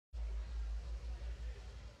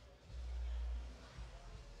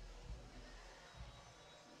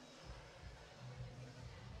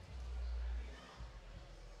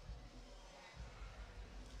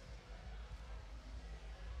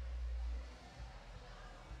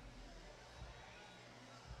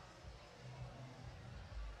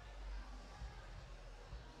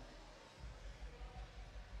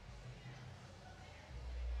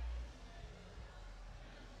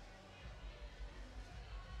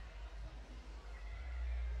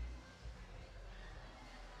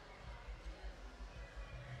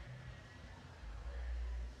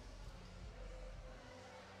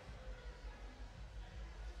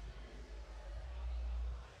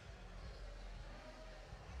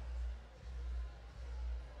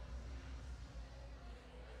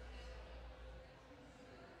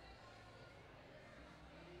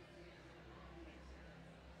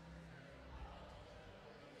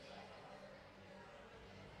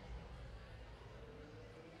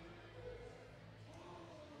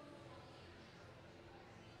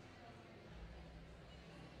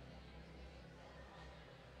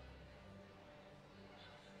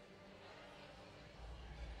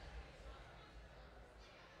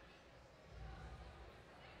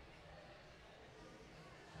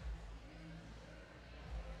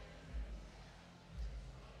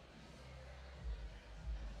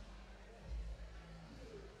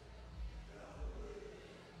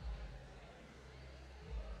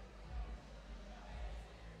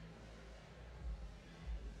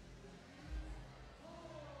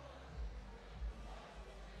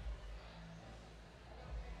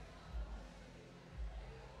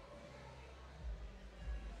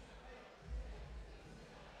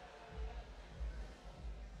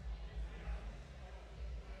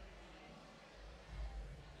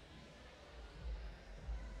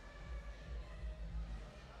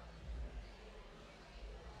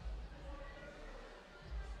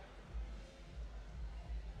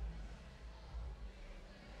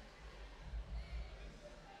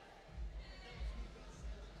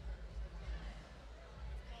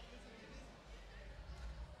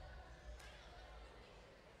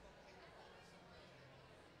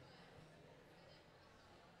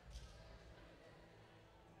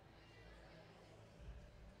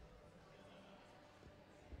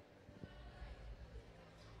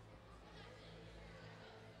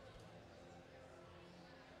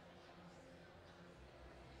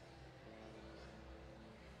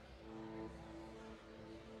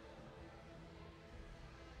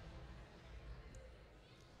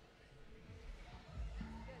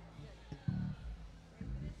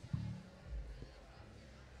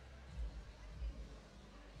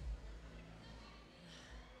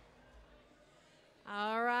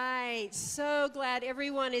right. So glad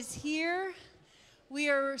everyone is here. We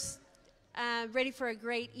are ready for a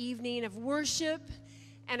great evening of worship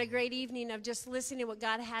and a great evening of just listening to what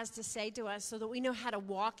God has to say to us so that we know how to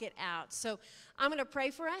walk it out. So I'm going to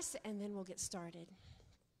pray for us, and then we'll get started.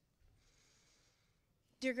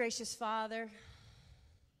 Dear gracious Father,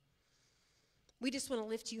 we just want to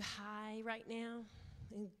lift you high right now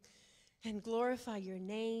and glorify your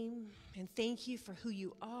name and thank you for who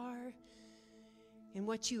you are and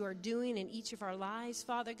what you are doing in each of our lives,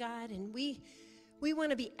 Father God. And we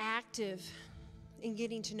want to be active in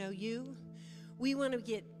getting to know you. We want to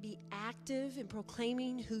be active in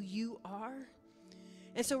proclaiming who you are.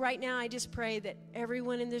 And so right now I just pray that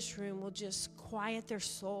everyone in this room will just quiet their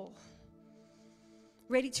soul,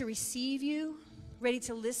 ready to receive you, ready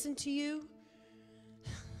to listen to you.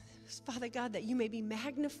 Father God, that you may be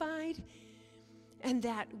magnified and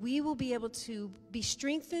that we will be able to be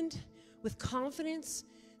strengthened with confidence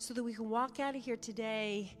so that we can walk out of here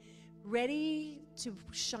today ready to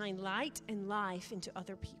shine light and life into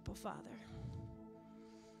other people, Father.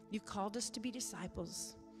 You called us to be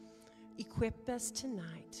disciples. Equip us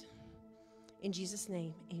tonight. In Jesus'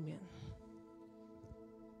 name, amen.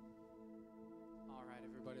 All right,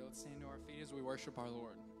 everybody, let's stand to our feet as we worship our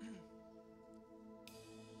Lord.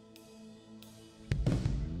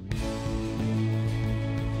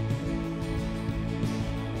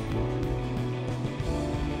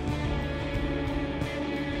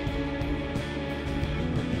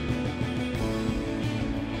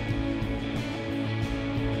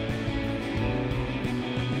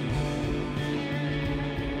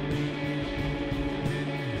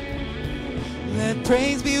 Let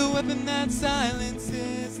praise be a weapon that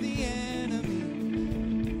silences the enemy.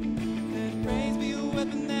 Let praise be a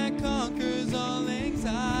weapon that conquers all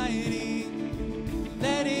anxiety.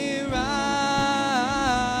 Let it rise.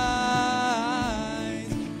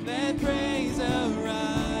 Let praise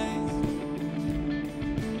arise.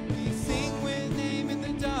 We sing with name in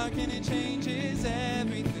the dark and it changes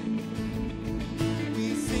everything.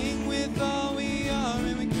 We sing with all we are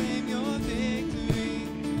and we claim your victory.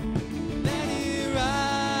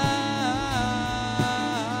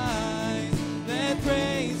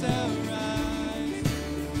 Praise arise.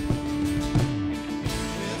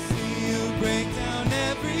 We'll see you break down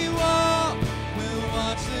every wall. We'll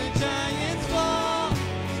watch the giants fall.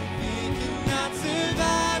 We cannot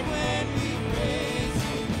survive when we praise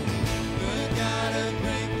you. The God of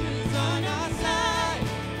breakthroughs on our side.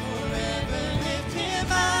 Forever lift him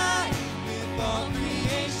high. With all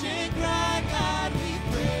creation cry, God, we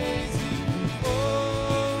praise you.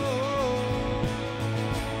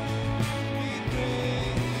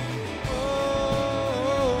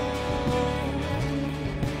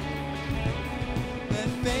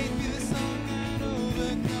 Faith be the song that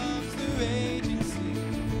overcomes the raging sea.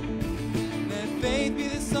 Let faith be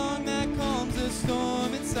the song that calms the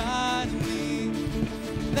storm inside of me.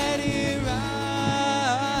 Let it rise.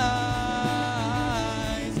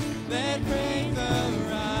 Let praise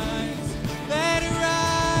arise. Let it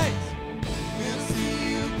rise. We'll see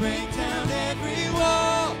you break down every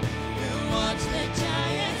wall. We'll watch the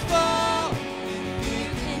giants fall. And we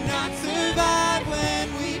cannot survive when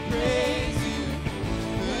we praise you.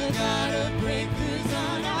 God of breakthroughs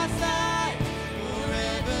on our side,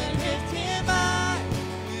 forever lift him high.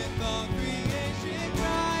 With all creation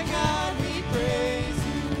cry, God, we praise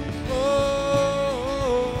you. Oh,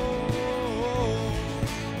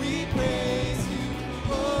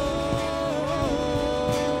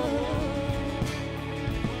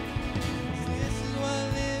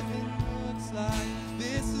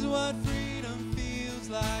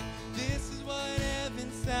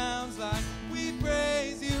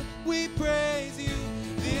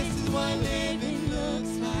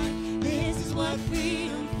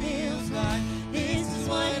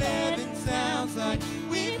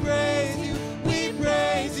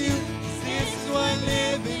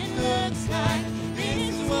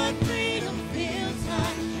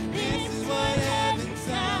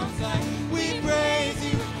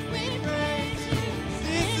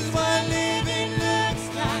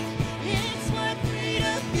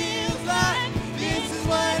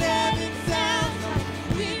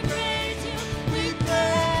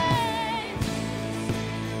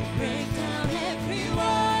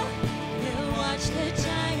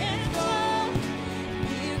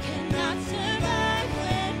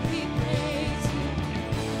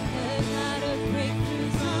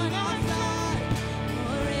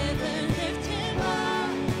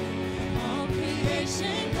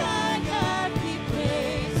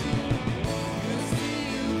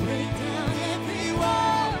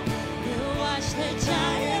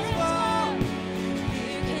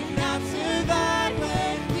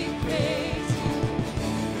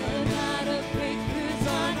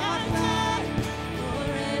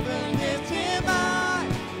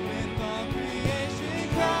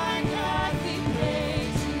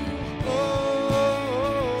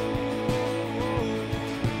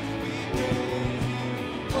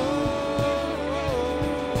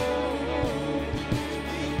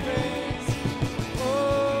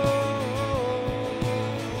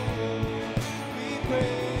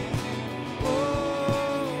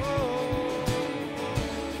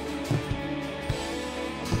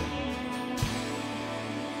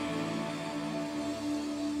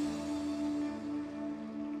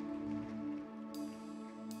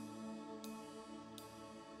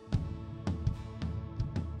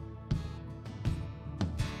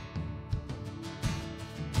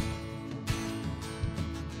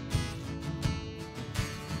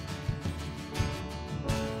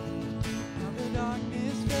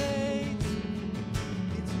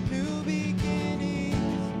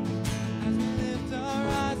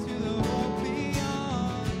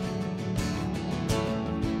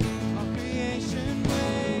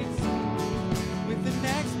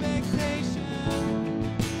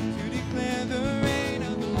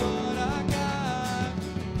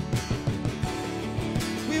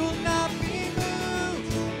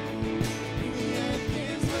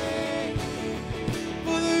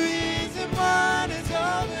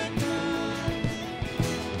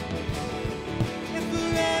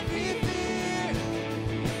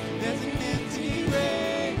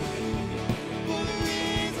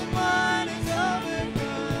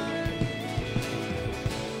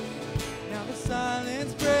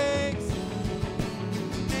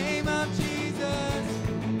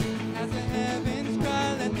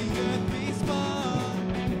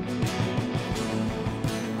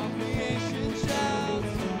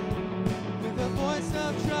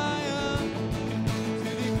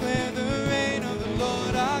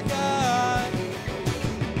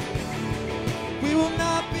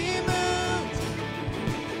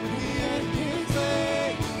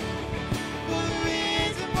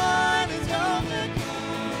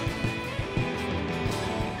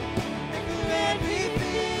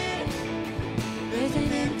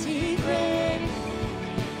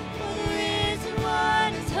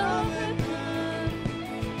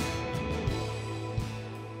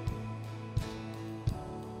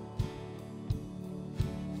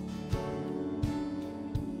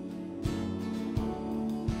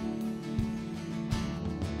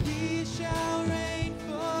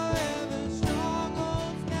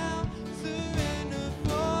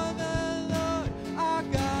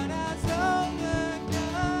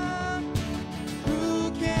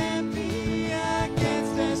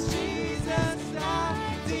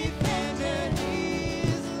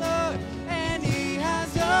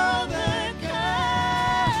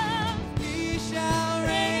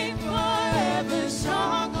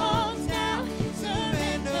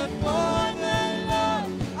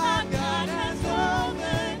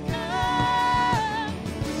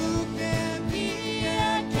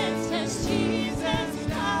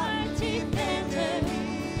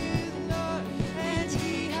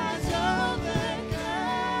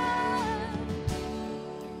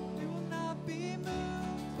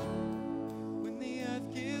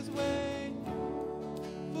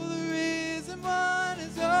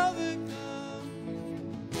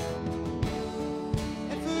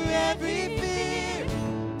 every fear.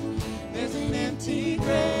 There's an empty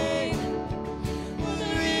grave. For the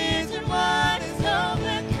risen one is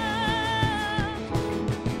overcome.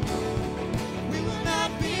 We will not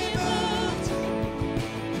be moved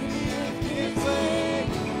when the earth gives way.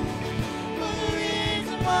 For the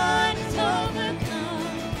risen one is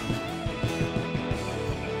overcome.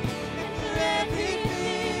 And for every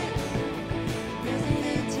fear, there's an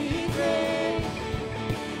empty grave.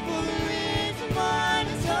 For the risen one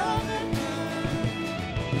is overcome.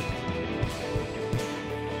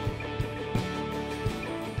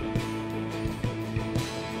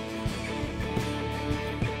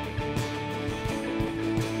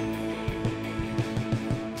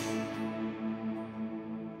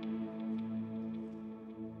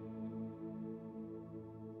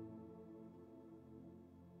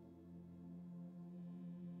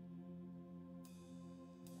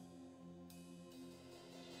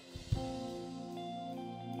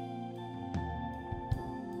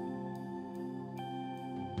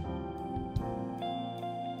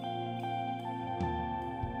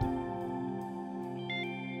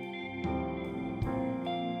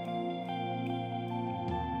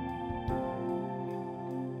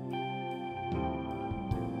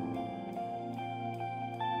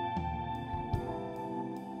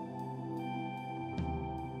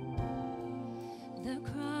 The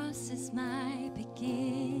cross is my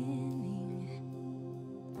beginning,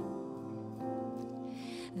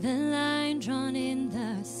 the line drawn in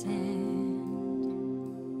the sand,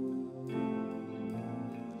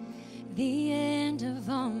 the end of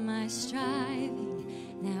all my striving.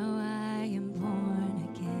 Now I am born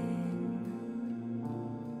again.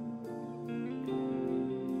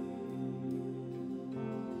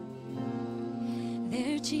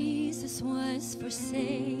 There Jesus was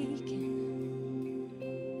forsaken,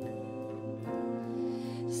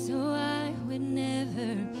 so I would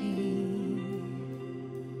never be.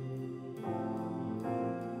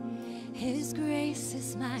 His grace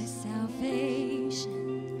is my salvation,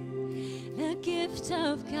 the gift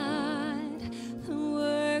of God, the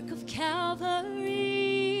work of Calvary.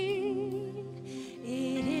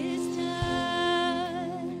 It is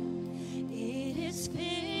done, it is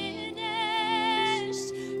finished.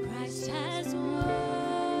 Christ has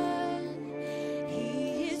won,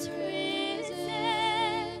 He is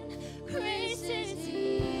risen. Grace is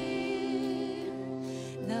here.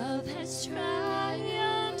 Love has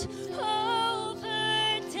triumphed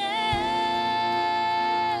over death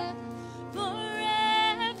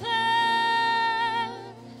forever.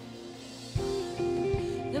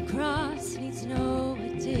 The cross needs no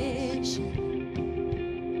addition.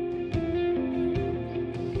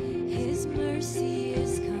 His mercy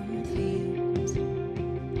is complete.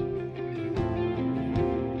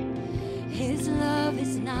 His love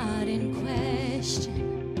is not in question.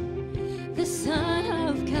 The Son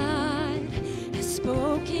of God has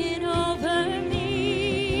spoken over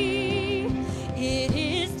me. It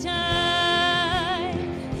is done.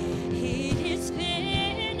 It is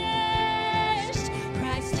finished.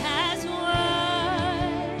 Christ has won.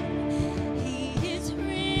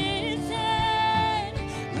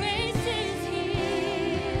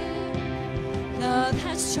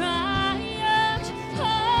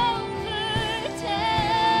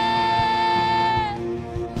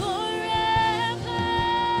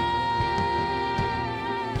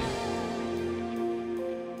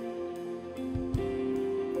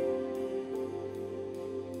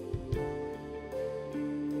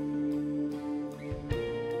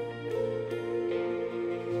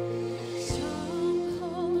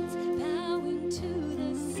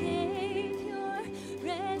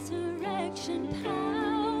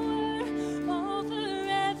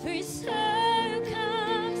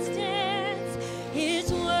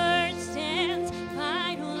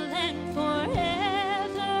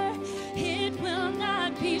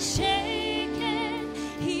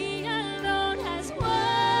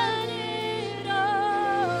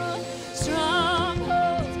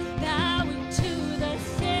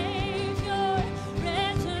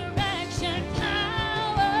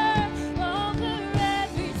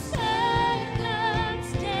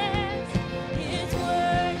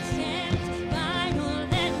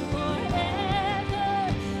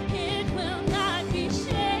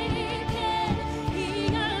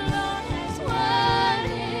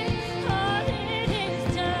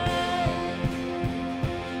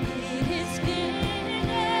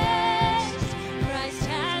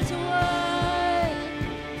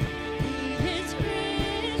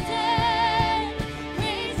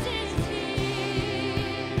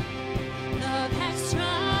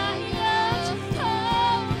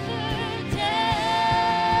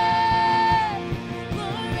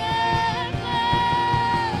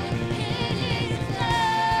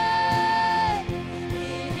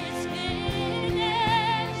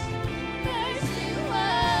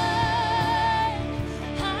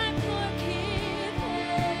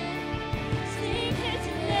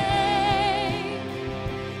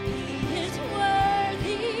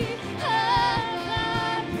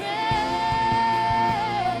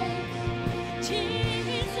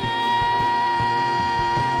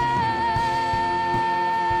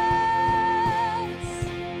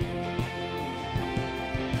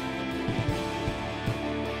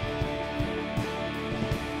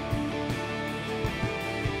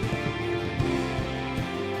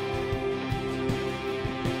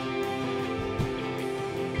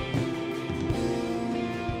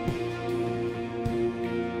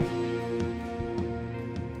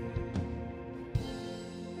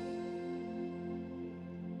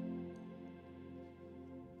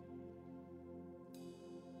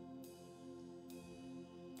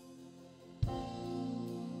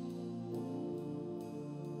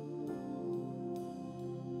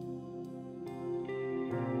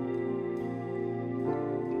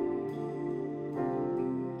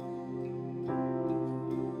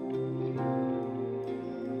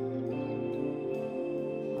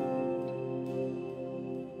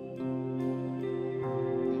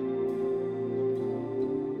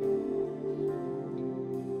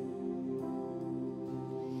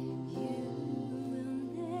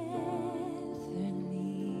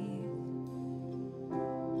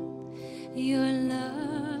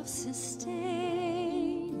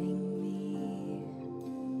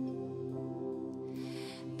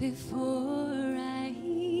 before I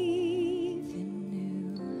even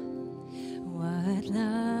knew what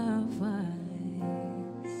love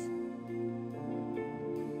was.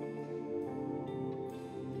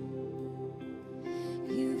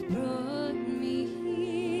 You've brought me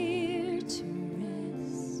here to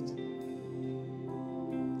rest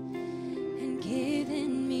and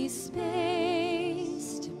given me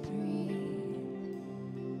space to breathe.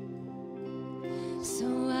 So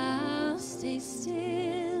I'll stay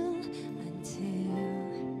still until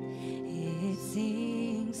it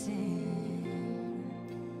sinks in.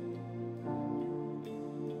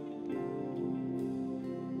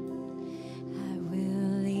 I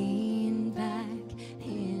will lean back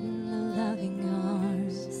in the loving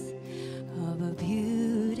arms of a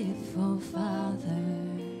beautiful Father.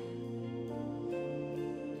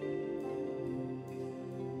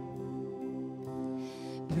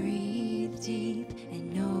 Breathe deep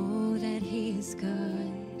and know that He's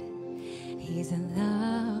good. He's a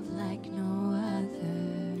love like no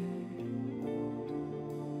other.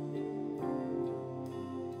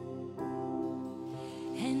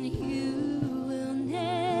 And you will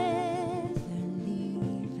never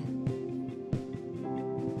leave.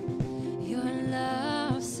 Your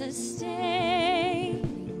love sustaining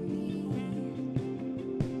me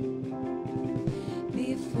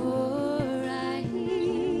before I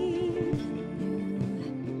even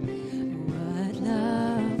knew what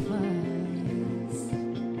love was.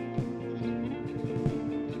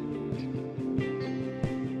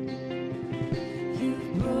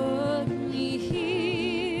 You've brought me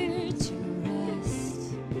here to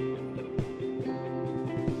rest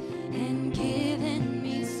and given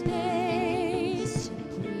me space to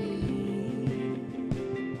breathe.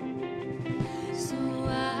 So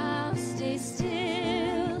I'll stay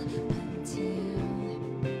still until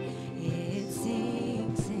it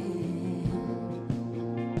sinks in.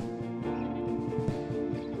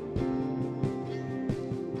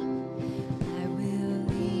 I will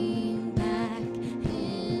lean back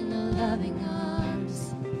in the loving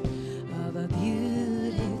arms of a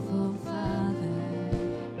beautiful Father.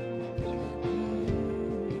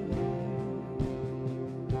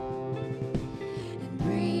 And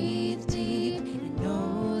breathe deep and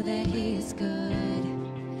know that He's good.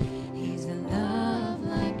 He's a love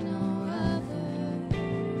like no other.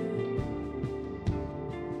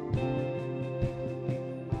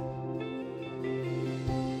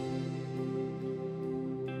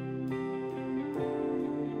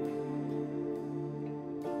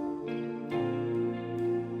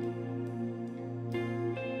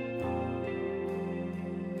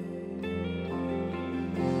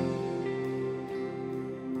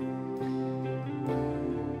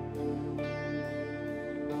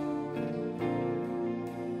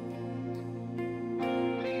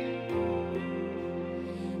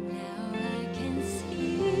 Now I can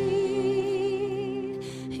see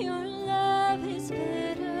your love is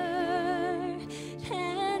better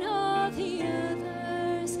than all the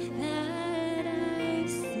others that I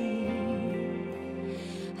see.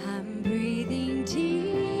 I'm breathing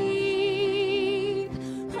deep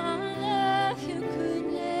all of your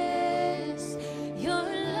goodness, your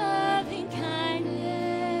loving kindness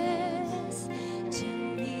to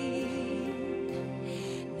me.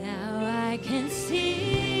 Now I can see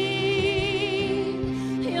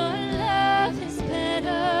your love is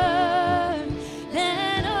better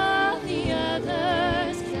than all the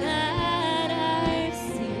others that I've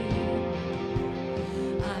seen.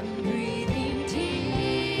 I'm breathing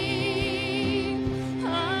deep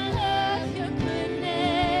all of your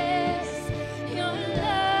goodness, your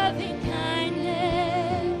loving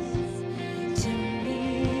kindness to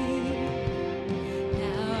me.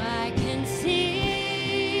 Now I can see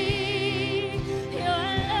your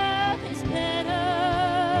love is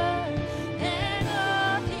better than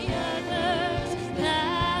all the others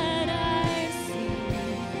that I've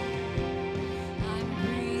seen. I'm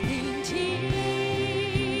breathing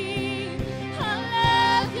deep all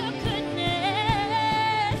of your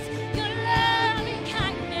goodness, your loving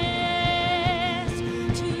kindness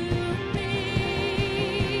to me.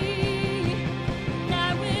 And I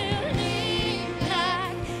will lean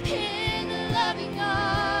back in the loving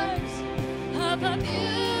arms of a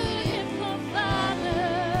beautiful Father.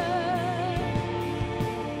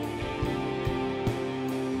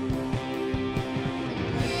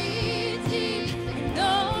 Breathe deep and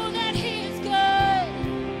know that He's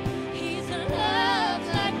good. He's a love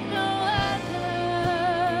like no other.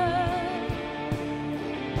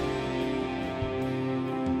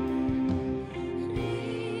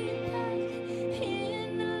 Lean back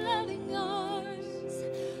in the loving arms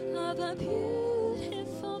of a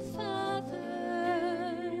beautiful Father.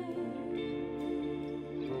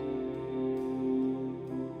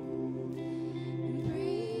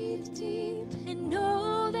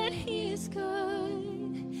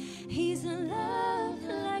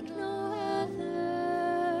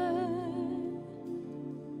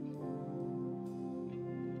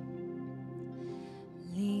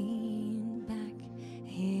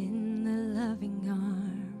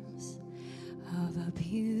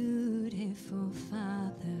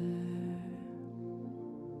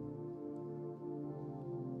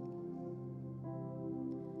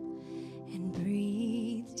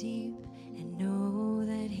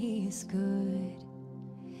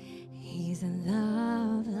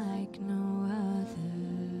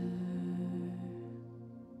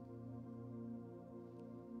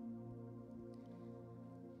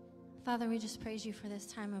 Father, we just praise you for this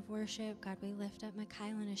time of worship. God, we lift up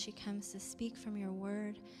Makylin as she comes to speak from your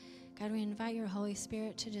word. God, we invite your Holy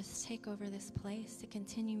Spirit to just take over this place, to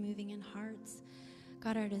continue moving in hearts.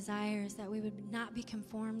 God, our desire is that we would not be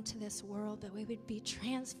conformed to this world, but we would be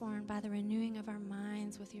transformed by the renewing of our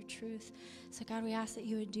minds with your truth. So, God, we ask that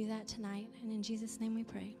you would do that tonight. And in Jesus' name we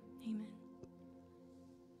pray. Amen.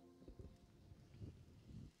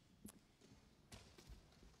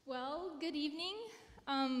 Well, good evening.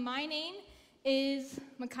 My name is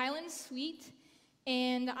Makylin Sweet,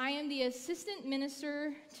 and I am the assistant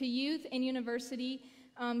minister to youth and university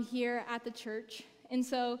here at the church. And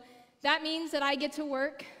so that means that I get to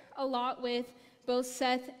work a lot with both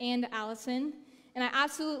Seth and Allison, and I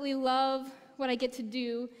absolutely love what I get to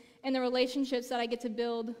do and the relationships that I get to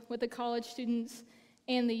build with the college students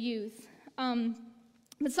and the youth.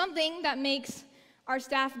 But something that makes our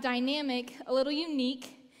staff dynamic a little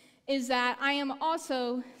unique is that I am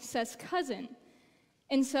also Seth's cousin.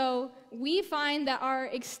 And so we find that our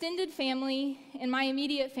extended family and my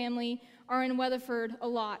immediate family are in Weatherford a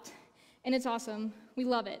lot, and it's awesome. We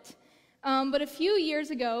love it. But a few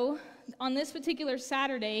years ago, on this particular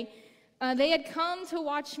Saturday, they had come to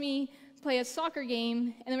watch me play a soccer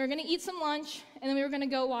game, and then we were going to eat some lunch, and then we were going to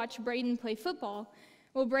go watch Braden play football.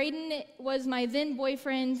 Well, Braden was my then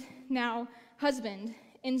boyfriend, now husband.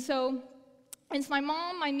 And so it's my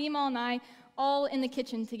mom, my Meemaw, and I all in the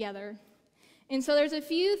kitchen together. And so there's a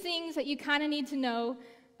few things that you kind of need to know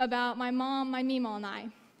about my mom, my Meemaw, and I.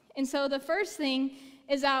 And so the first thing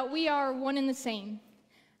is that we are one and the same.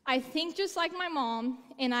 I think just like my mom,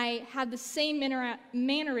 and I have the same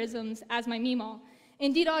mannerisms as my Meemaw.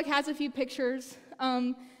 And D-Dog has a few pictures.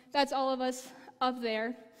 That's all of us up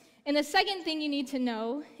there. And the second thing you need to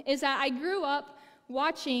know is that I grew up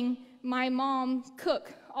watching my mom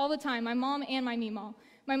cook all the time, my mom and my Meemaw.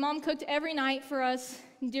 My mom cooked every night for us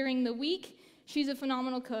during the week. She's a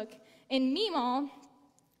phenomenal cook. And Meemaw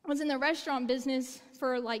was in the restaurant business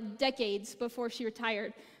for like decades before she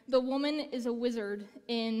retired. The woman is a wizard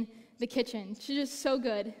in the kitchen. She's just so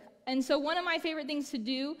good. And so one of my favorite things to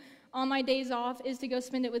do on my days off is to go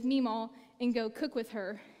spend it with Meemaw and go cook with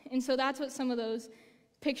her. And so that's what some of those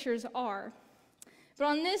pictures are. But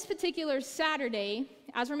on this particular Saturday,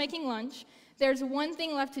 as we're making lunch, there's one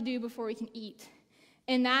thing left to do before we can eat,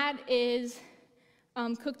 and that is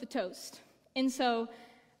cook the toast. And so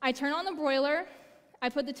I turn on the broiler, I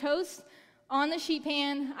put the toast on the sheet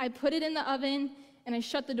pan, I put it in the oven, and I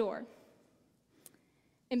shut the door.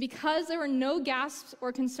 And because there were no gasps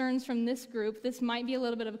or concerns from this group, this might be a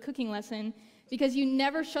little bit of a cooking lesson, because you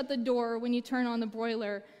never shut the door when you turn on the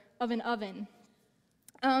broiler of an oven.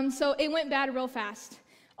 So it went bad real fast.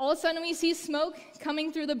 All of a sudden we see smoke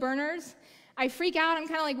coming through the burners. I freak out. I'm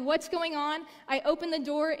kind of like, what's going on? I open the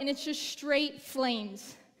door, and it's just straight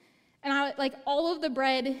flames. And all of the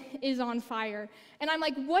bread is on fire. And I'm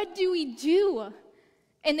like, what do we do?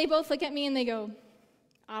 And they both look at me, and they go,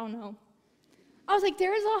 I don't know. I was like,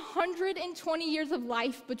 there is 120 years of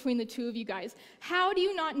life between the two of you guys. How do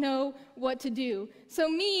you not know what to do? So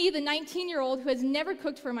me, the 19-year-old who has never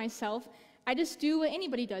cooked for myself, I just do what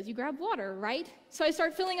anybody does. You grab water, right? So I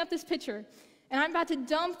start filling up this pitcher. And I'm about to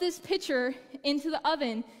dump this pitcher into the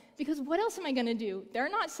oven, because what else am I going to do? They're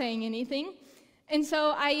not saying anything. And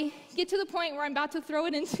so I get to the point where I'm about to throw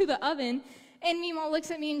it into the oven, and Meemaw looks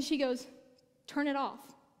at me, and she goes, turn it off.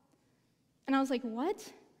 And I was like, what?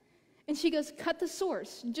 And she goes, cut the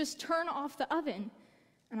source. Just turn off the oven.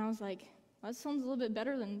 And I was like, well, that sounds a little bit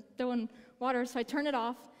better than throwing water. So I turn it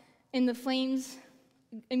off, and the flames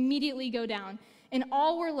immediately go down. And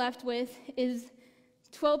all we're left with is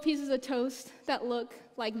 12 pieces of toast that look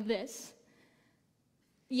like this.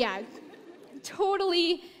 Yeah,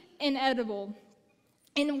 totally inedible.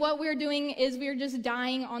 And what we're doing is we're just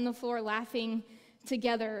dying on the floor laughing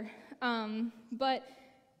together. But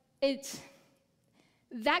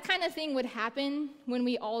that kind of thing would happen when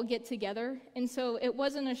we all get together. And so it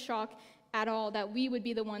wasn't a shock at all that we would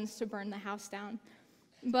be the ones to burn the house down.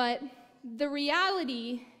 But the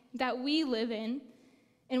reality that we live in,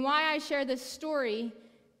 and why I share this story,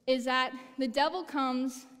 is that the devil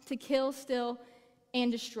comes to kill, steal,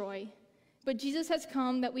 and destroy. But Jesus has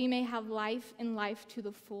come that we may have life, and life to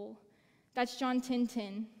the full. That's John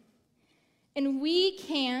 10:10. And we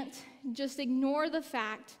can't just ignore the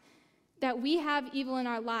fact that we have evil in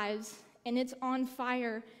our lives, and it's on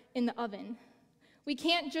fire in the oven. We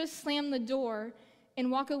can't just slam the door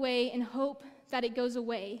and walk away and hope that it goes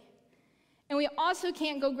away. And we also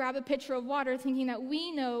can't go grab a pitcher of water thinking that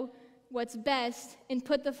we know what's best and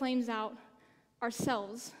put the flames out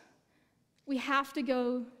ourselves. We have to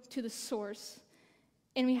go to the source.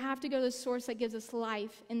 And we have to go to the source that gives us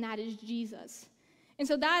life, and that is Jesus. And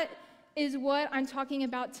so that is what I'm talking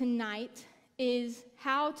about tonight, is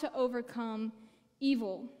how to overcome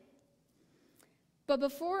evil. But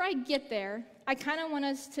before I get there, I kind of want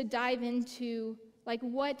us to dive into,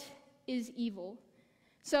 what is evil?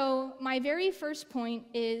 So my very first point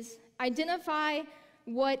is identify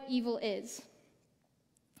what evil is.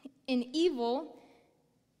 And evil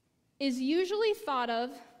is usually thought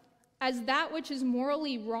of as that which is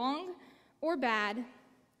morally wrong or bad,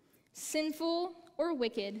 sinful or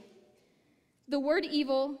wicked. The word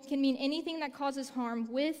evil can mean anything that causes harm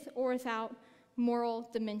with or without moral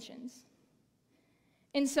dimensions.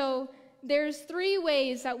 And so there's 3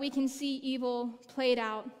 ways that we can see evil played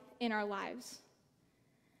out in our lives.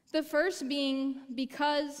 The first being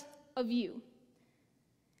because of you.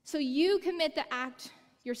 So you commit the act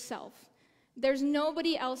yourself. There's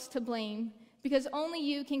nobody else to blame because only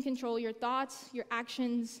you can control your thoughts, your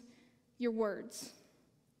actions, your words.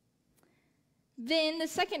 Then the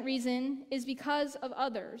second reason is because of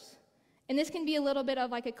others. And this can be a little bit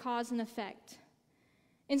of like a cause and effect.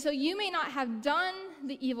 And so you may not have done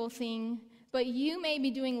the evil thing, but you may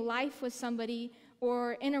be doing life with somebody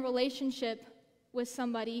or in a relationship with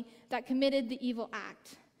somebody that committed the evil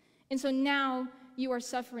act. And so now you are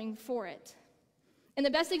suffering for it. And the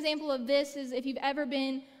best example of this is if you've ever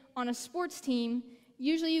been on a sports team,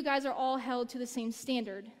 usually you guys are all held to the same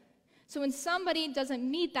standard. So when somebody doesn't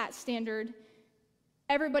meet that standard,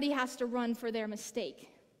 everybody has to run for their mistake.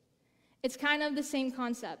 It's kind of the same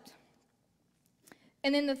concept.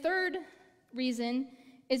 And then the third reason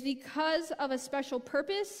is because of a special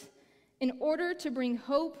purpose in order to bring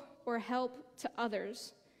hope or help to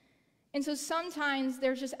others. And so sometimes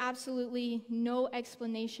there's just absolutely no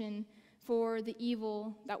explanation for the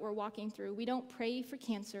evil that we're walking through. We don't pray for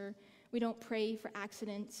cancer. We don't pray for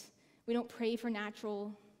accidents. We don't pray for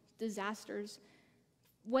natural disasters.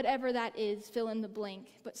 Whatever that is, fill in the blank.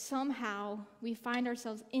 But somehow we find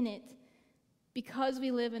ourselves in it because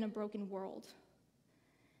we live in a broken world.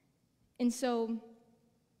 And so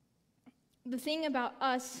the thing about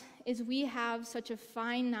us is we have such a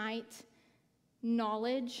finite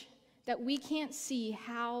knowledge that we can't see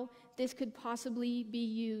how this could possibly be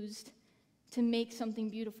used to make something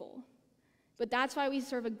beautiful. But that's why we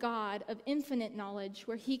serve a God of infinite knowledge,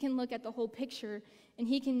 where he can look at the whole picture and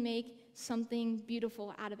he can make something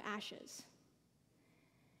beautiful out of ashes.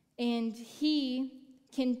 And he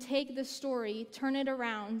can take the story, turn it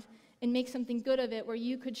around, and make something good of it where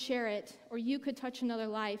you could share it or you could touch another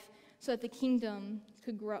life so that the kingdom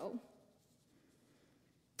could grow.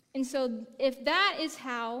 And so if that is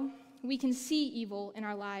how we can see evil in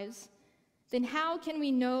our lives, then how can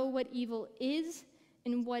we know what evil is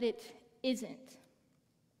and what it isn't?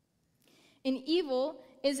 And evil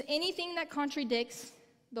is anything that contradicts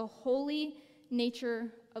the holy nature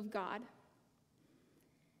of God.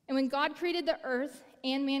 And when God created the earth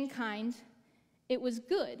and mankind, it was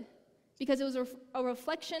good because it was a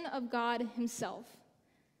reflection of God himself.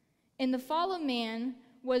 And the fall of man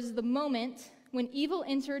was the moment when evil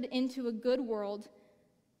entered into a good world,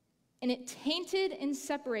 and it tainted and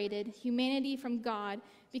separated humanity from God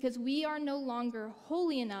because we are no longer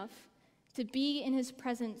holy enough to be in his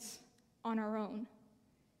presence on our own.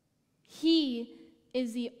 He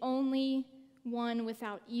is the only one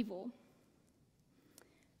without evil.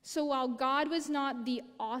 So while God was not the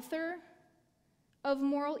author of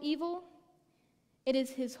moral evil, it is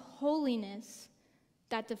his holiness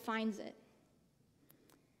that defines it.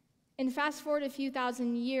 And fast forward a few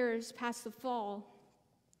thousand years past the fall,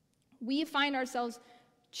 we find ourselves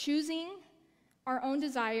choosing our own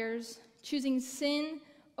desires, choosing sin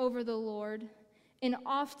over the Lord, and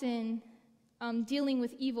often dealing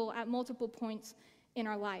with evil at multiple points in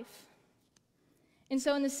our life. And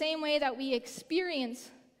so in the same way that we experience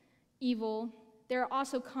evil, there are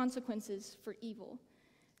also consequences for evil.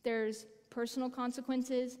 There's personal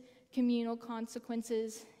consequences, communal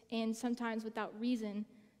consequences, and sometimes without reason,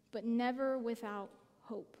 but never without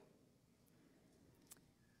hope.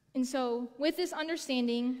 And so with this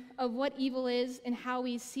understanding of what evil is and how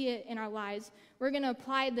we see it in our lives, we're going to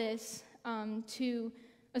apply this to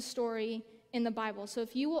a story in the Bible. So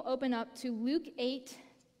if you will open up to Luke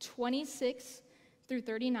 8:26 through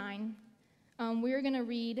 39, we're going to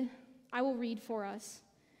read, I will read for us.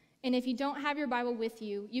 And if you don't have your Bible with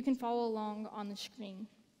you, you can follow along on the screen.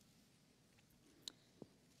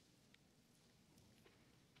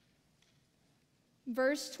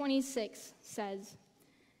 Verse 26 says,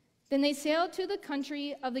 "Then they sailed to the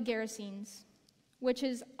country of the Gerasenes, which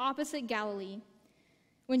is opposite Galilee.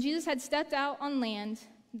 When Jesus had stepped out on land,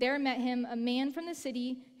 there met him a man from the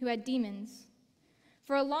city who had demons.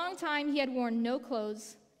 For a long time he had worn no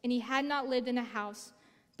clothes, and he had not lived in a house,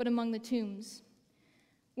 but among the tombs.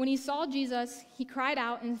 When he saw Jesus, he cried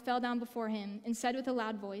out and fell down before him and said with a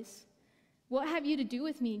loud voice, "What have you to do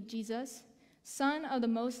with me, Jesus, Son of the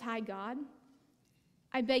Most High God?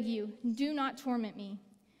 I beg you, do not torment me."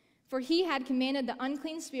 For he had commanded the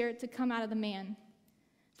unclean spirit to come out of the man.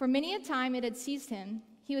 For many a time it had seized him.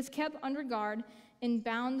 He was kept under guard and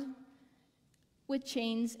bound with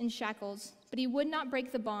chains and shackles, but he would not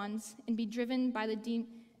break the bonds and be driven by the demon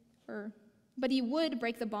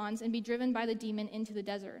into the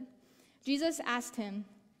desert. Jesus asked him,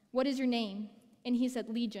 "What is your name?" And he said,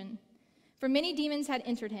 "Legion." For many demons had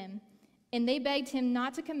entered him, and they begged him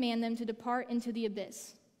not to command them to depart into the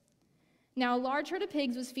abyss. Now a large herd of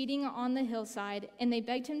pigs was feeding on the hillside, and they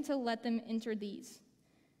begged him to let them enter these.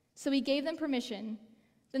 So he gave them permission.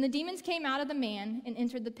 Then the demons came out of the man and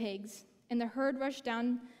entered the pigs, and the herd rushed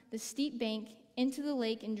down the steep bank into the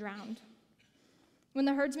lake and drowned. When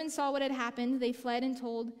the herdsmen saw what had happened, they fled and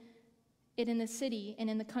told it in the city and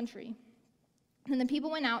in the country. And the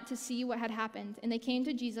people went out to see what had happened, and they came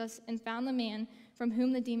to Jesus and found the man from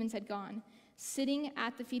whom the demons had gone, sitting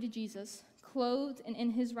at the feet of Jesus, clothed and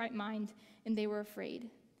in his right mind, and they were afraid.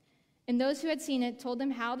 And those who had seen it told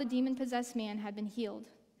them how the demon-possessed man had been healed.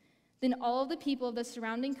 Then all of the people of the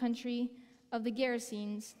surrounding country of the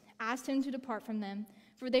Gerasenes asked him to depart from them,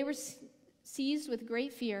 for they were seized with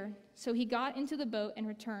great fear. So he got into the boat and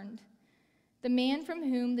returned. The man from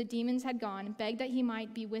whom the demons had gone begged that he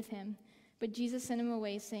might be with him, but Jesus sent him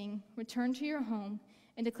away, saying, "Return to your home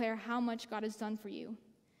and declare how much God has done for you."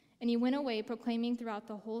 And he went away, proclaiming throughout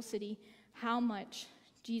the whole city how much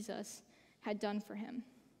Jesus had done for him.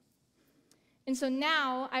 And so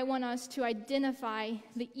now I want us to identify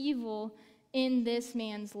the evil in this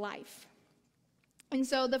man's life. And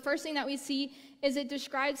so the first thing that we see is it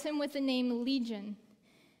describes him with the name Legion.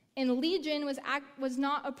 And Legion was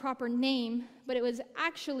not a proper name, but it was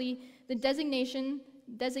actually the designation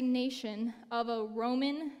of a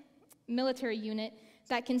Roman military unit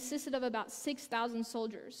that consisted of about 6,000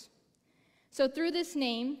 soldiers. So through this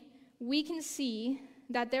name, we can see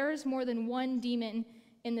that there is more than one demon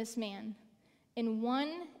in this man. And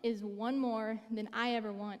one is one more than I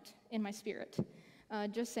ever want in my spirit.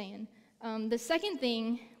 Just saying. The second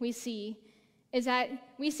thing we see is that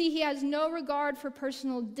he has no regard for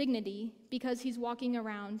personal dignity because he's walking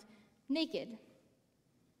around naked.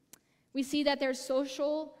 We see that there's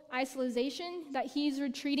social isolation, that he's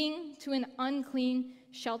retreating to an unclean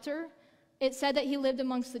shelter. It said that he lived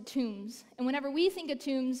amongst the tombs. And whenever we think of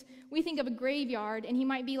tombs, we think of a graveyard, and he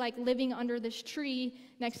might be like living under this tree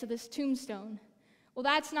next to this tombstone. Well,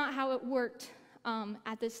 that's not how it worked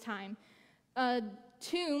at this time.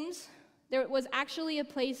 Tombs, there was actually a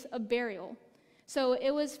place of burial. So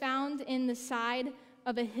it was found in the side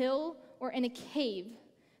of a hill or in a cave.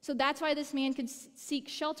 So that's why this man could seek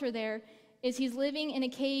shelter there, is he's living in a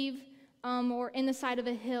cave or in the side of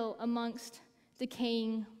a hill amongst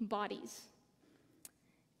decaying bodies.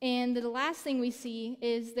 And the last thing we see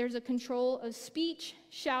is there's a control of speech,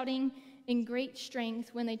 shouting, and great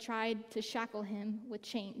strength when they tried to shackle him with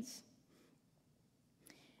chains.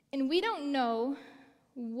 And we don't know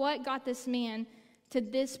what got this man to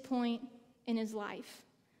this point in his life.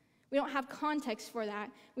 We don't have context for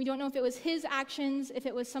that. We don't know if it was his actions, if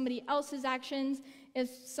it was somebody else's actions, if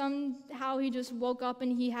somehow he just woke up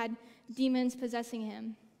and he had demons possessing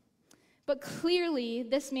him. But clearly,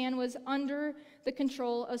 this man was under the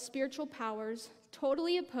control of spiritual powers,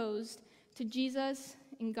 totally opposed to Jesus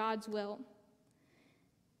and God's will.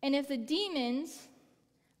 And if the demons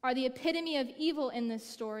are the epitome of evil in this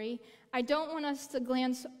story, I don't want us to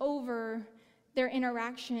glance over their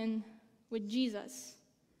interaction with Jesus.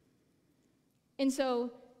 And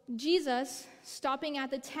so Jesus stopping at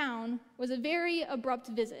the town was a very abrupt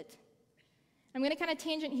visit. I'm going to kind of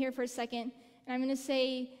tangent here for a second, and I'm going to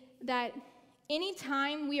say that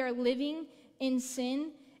anytime we are living in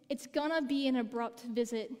sin, it's going to be an abrupt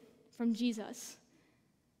visit from Jesus.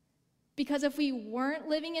 Because if we weren't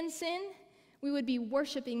living in sin, we would be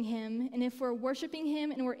worshiping him, and if we're worshiping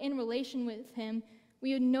him and we're in relation with him,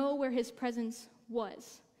 we would know where his presence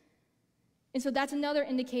was. And so that's another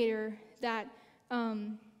indicator that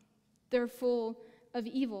they're full of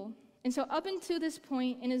evil. And so up until this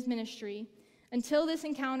point in his ministry, until this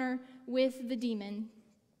encounter with the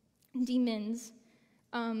demons,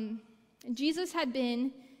 Jesus had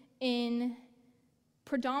been in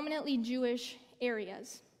predominantly Jewish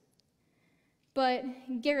areas. But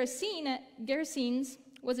Gerasenes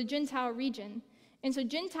was a Gentile region. And so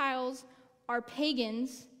Gentiles are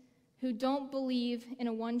pagans who don't believe in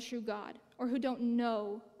a one true God, or who don't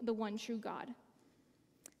know the one true God.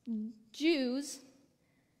 Jews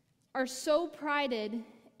are so prided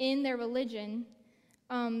in their religion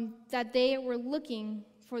that they were looking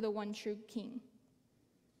for the one true king.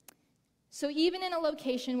 So even in a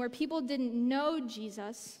location where people didn't know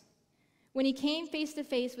Jesus, when he came face to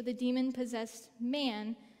face with a demon-possessed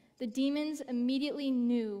man, the demons immediately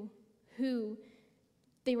knew who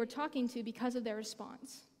they were talking to because of their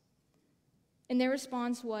response. And their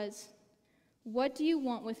response was, "What do you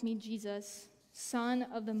want with me, Jesus, Son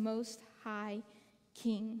of the Most High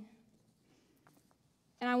King?"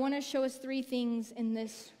 And I want to show us three things in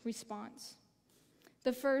this response.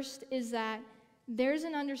 The first is that there's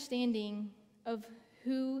an understanding of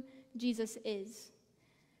who Jesus is.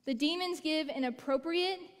 The demons give an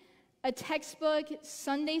appropriate, a textbook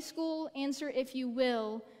Sunday school answer, if you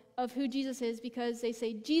will, of who Jesus is, because they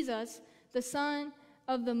say, Jesus, the Son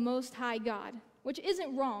of the Most High God, which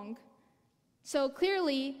isn't wrong. So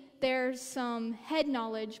clearly there's some head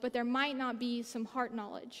knowledge, but there might not be some heart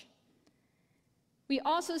knowledge. We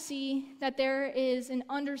also see that there is an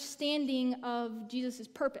understanding of Jesus'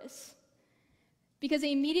 purpose, because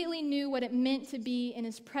they immediately knew what it meant to be in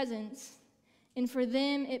his presence, and for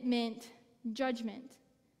them it meant judgment.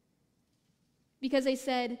 Because they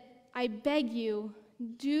said, "I beg you,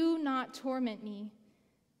 do not torment me."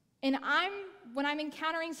 And when I'm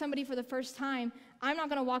encountering somebody for the first time, I'm not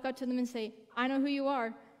going to walk up to them and say, "I know who you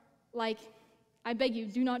are. Like, I beg you,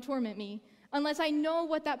 do not torment me," unless I know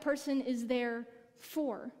what that person is there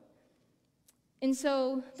for. And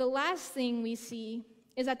so the last thing we see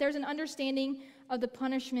is that there's an understanding of the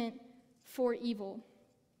punishment for evil.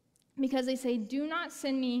 Because they say, "Do not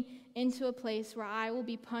send me into a place where I will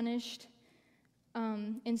be punished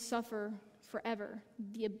and suffer forever,"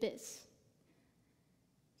 the abyss.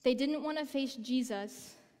 They didn't want to face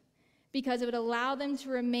Jesus because it would allow them to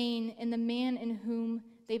remain in the man in whom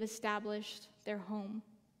they've established their home.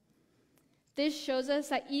 This shows us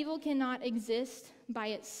that evil cannot exist by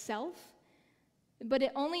itself, but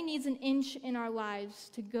it only needs an inch in our lives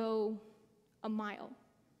to go a mile.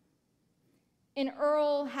 And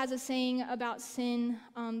Earl has a saying about sin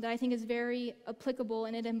that I think is very applicable,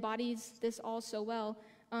 and it embodies this all so well.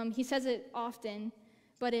 He says it often,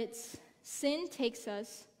 but it's, "Sin takes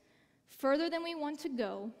us further than we want to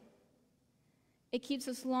go, it keeps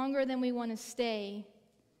us longer than we want to stay,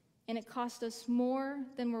 and it costs us more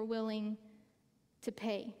than we're willing to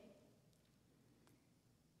pay."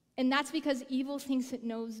 And that's because evil thinks it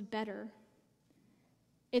knows better.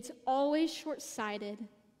 It's always short-sighted.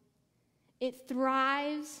 It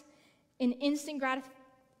thrives in instant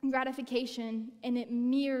gratification, and it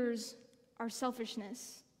mirrors our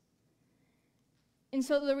selfishness. And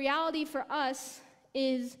so the reality for us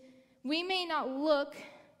is we may not look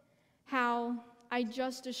how I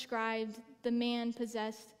just described the man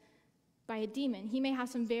possessed by a demon. He may have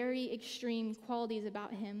some very extreme qualities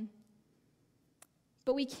about him.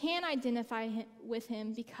 But we can identify with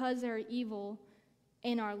him because there are evil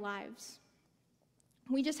in our lives.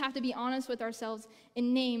 We just have to be honest with ourselves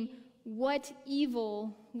and name what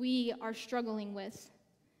evil we are struggling with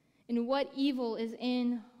and what evil is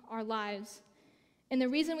in our lives. And the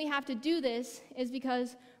reason we have to do this is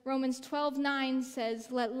because Romans 12:9 says,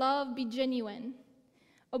 "Let love be genuine.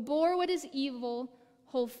 Abhor what is evil,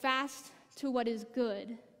 hold fast to what is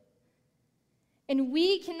good." And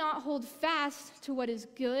we cannot hold fast to what is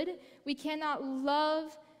good. We cannot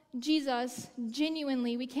love Jesus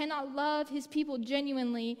genuinely. We cannot love his people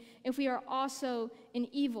genuinely if we are also in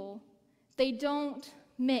evil. They don't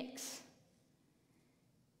mix.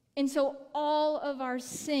 And so all of our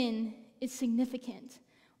sin is significant.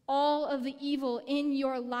 All of the evil in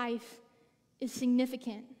your life is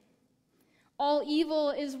significant. All evil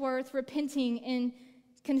is worth repenting and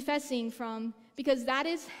confessing from, because that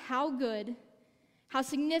is how good, how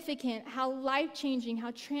significant, how life-changing,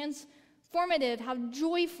 how transformative, how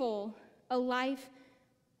joyful a life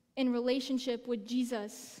in relationship with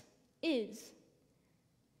Jesus is.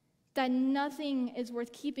 That nothing is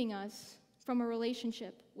worth keeping us from a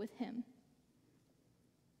relationship with him.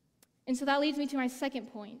 And so that leads me to my second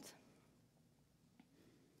point.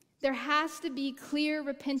 There has to be clear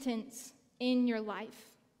repentance in your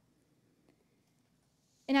life.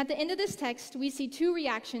 And at the end of this text, we see two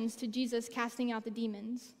reactions to Jesus casting out the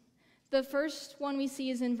demons. The first one we see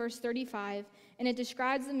is in verse 35, and it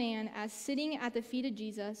describes the man as sitting at the feet of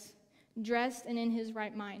Jesus, dressed and in his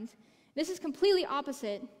right mind. This is completely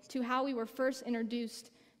opposite to how we were first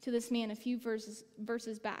introduced to this man a few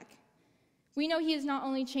verses back. We know he is not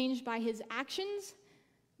only changed by his actions,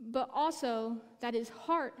 but also that his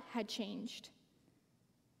heart had changed.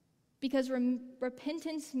 Because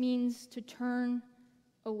repentance means to turn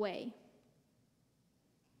away.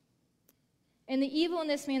 And the evil in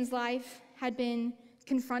this man's life had been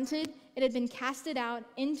confronted. It had been casted out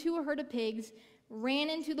into a herd of pigs, ran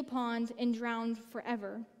into the pond, and drowned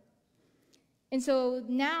forever. And so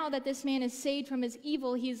now that this man is saved from his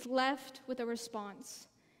evil, he's left with a response.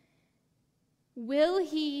 Will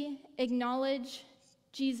he acknowledge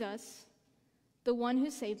Jesus, the one who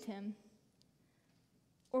saved him?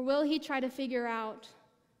 Or will he try to figure out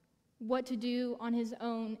what to do on his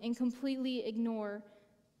own and completely ignore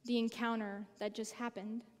the encounter that just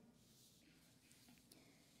happened?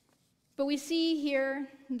 But we see here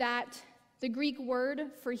that the Greek word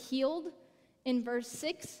for healed in verse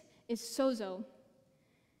 6 is sozo.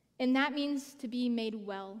 And that means to be made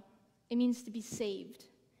well. It means to be saved.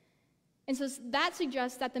 And so that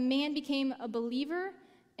suggests that the man became a believer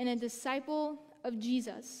and a disciple of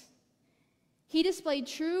Jesus. He displayed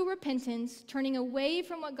true repentance, turning away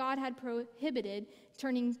from what God had prohibited,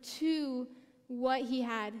 turning to what he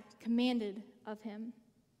had commanded of him.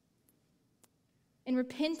 And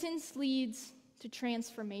repentance leads to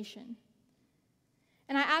transformation.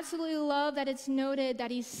 And I absolutely love that it's noted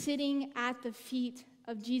that he's sitting at the feet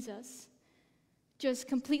of Jesus, just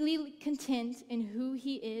completely content in who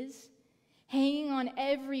he is, hanging on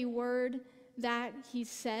every word that he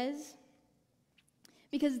says,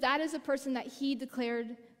 because that is a person that he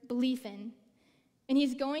declared belief in. And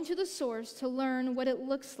he's going to the source to learn what it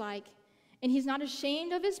looks like, and he's not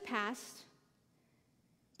ashamed of his past,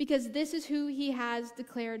 because this is who he has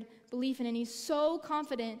declared belief in, and he's so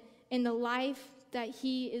confident in the life that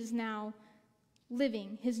he is now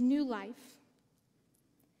living, his new life.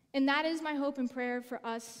 And that is my hope and prayer for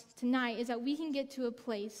us tonight, is that we can get to a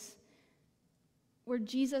place where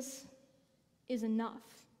Jesus is enough.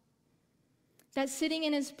 That sitting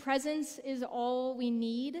in his presence is all we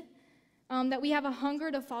need, that we have a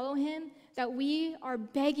hunger to follow him, that we are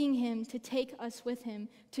begging him to take us with him,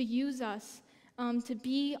 to use us, to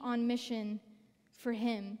be on mission for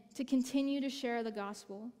him, to continue to share the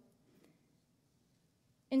gospel.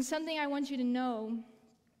 And something I want you to know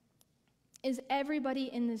is everybody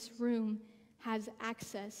in this room has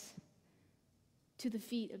access to the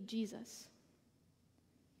feet of Jesus.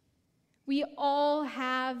 We all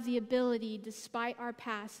have the ability, despite our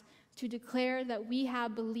past, to declare that we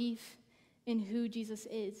have belief in who Jesus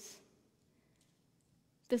is.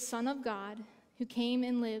 The Son of God, who came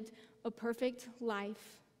and lived a perfect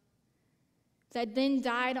life, that then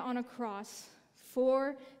died on a cross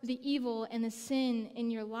for the evil and the sin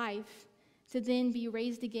in your life, to then be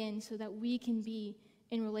raised again so that we can be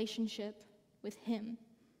in relationship with him.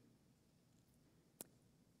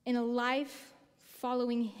 And a life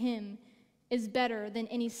following him is better than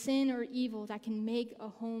any sin or evil that can make a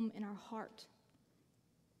home in our heart.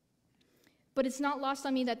 But it's not lost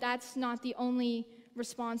on me that that's not the only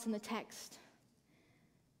response in the text.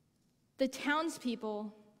 The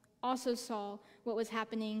townspeople also saw what was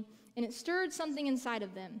happening, and it stirred something inside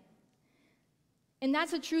of them. And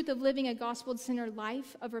that's the truth of living a gospel-centered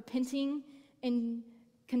life, of repenting and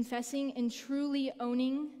confessing and truly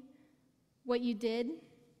owning what you did,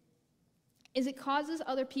 is it causes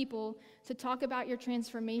other people to talk about your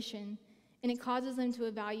transformation, and it causes them to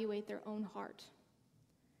evaluate their own heart.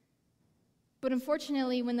 But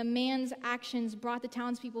unfortunately, when the man's actions brought the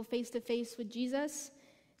townspeople face to face with Jesus,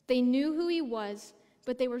 they knew who he was,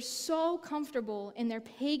 but they were so comfortable in their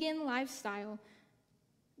pagan lifestyle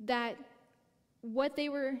that they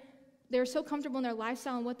were so comfortable in their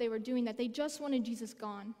lifestyle and what they were doing that they just wanted Jesus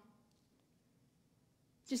gone.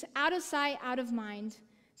 Just out of sight, out of mind.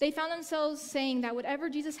 They found themselves saying that whatever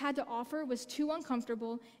Jesus had to offer was too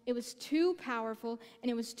uncomfortable, it was too powerful, and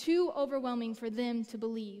it was too overwhelming for them to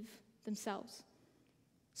believe themselves.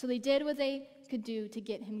 So they did what they could do to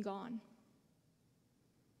get him gone.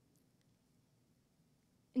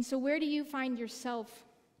 And so where do you find yourself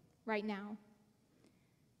right now?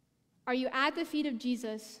 Are you at the feet of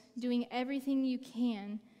Jesus, doing everything you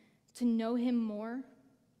can to know him more?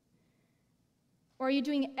 Or are you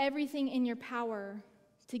doing everything in your power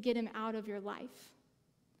to get him out of your life?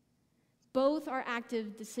 Both are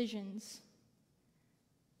active decisions.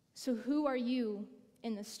 So who are you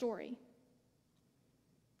in the story?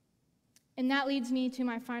 And that leads me to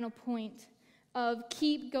my final point of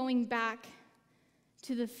keep going back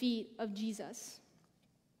to the feet of Jesus.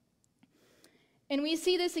 And we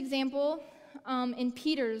see this example in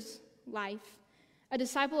Peter's life, a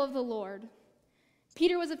disciple of the Lord.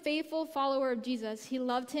 Peter was a faithful follower of Jesus. He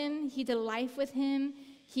loved him. He did life with him.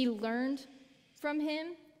 He learned from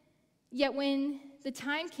him. Yet when the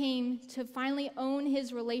time came to finally own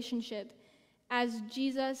his relationship, as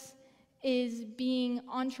Jesus is being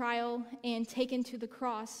on trial and taken to the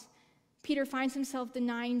cross, Peter finds himself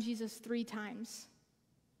denying Jesus 3 times.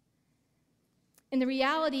 And the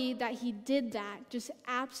reality that he did that just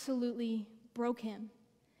absolutely broke him.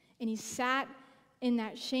 And he sat in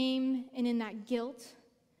that shame and in that guilt.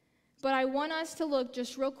 But I want us to look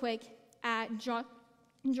just real quick at John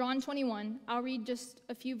 21. I'll read just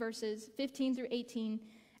a few verses, 15 through 18,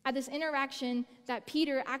 at this interaction that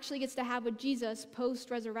Peter actually gets to have with Jesus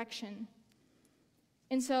post-resurrection.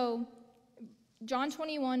 And so, John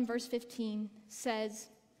 21, verse 15 says,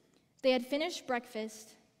 "They had finished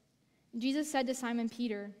breakfast. Jesus said to Simon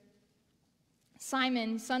Peter,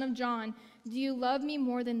 'Simon, son of John, do you love me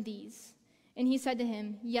more than these?' And he said to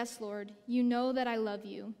him, 'Yes, Lord, you know that I love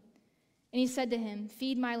you.' And he said to him,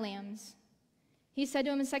 'Feed my lambs.' He said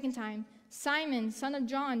to him a second time, 'Simon, son of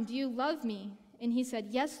John, do you love me?' And he said,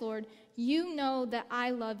 'Yes, Lord, you know that I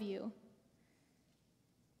love you.'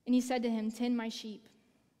 And he said to him, 'Tend my sheep.'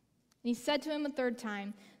 And he said to him a third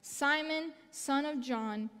time, 'Simon, son of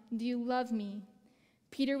John, do you love me?'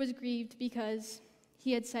 Peter was grieved because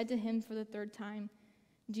he had said to him for the third time,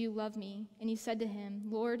 'Do you love me?' And he said to him,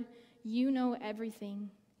 'Lord, you know everything.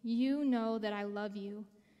 You know that I love you.'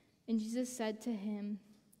 And Jesus said to him,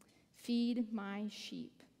 'Feed my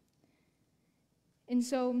sheep.'" And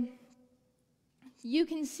so you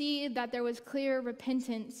can see that there was clear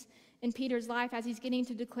repentance in Peter's life as he's getting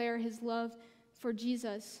to declare his love for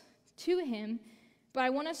Jesus to him. But I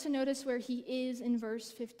want us to notice where he is in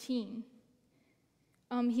verse 15.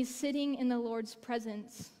 He's sitting in the Lord's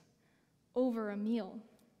presence over a meal.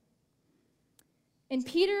 And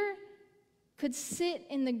Peter could sit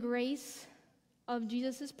in the grace of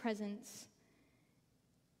Jesus' presence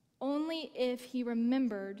only if he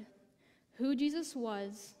remembered who Jesus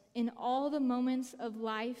was in all the moments of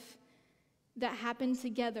life that happened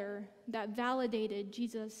together that validated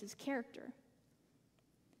Jesus' character.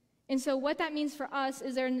 And so what that means for us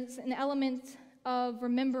is there's an element of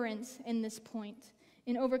remembrance in this point,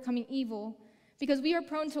 in overcoming evil, because we are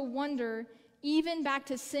prone to wander even back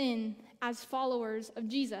to sin as followers of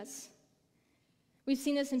Jesus. We've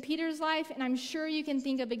seen this in Peter's life, and I'm sure you can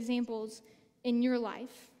think of examples in your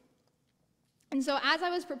life. And so as I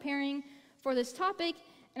was preparing for this topic,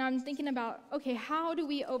 and I'm thinking about, okay, how do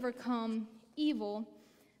we overcome evil?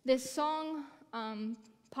 This song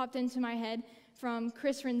popped into my head from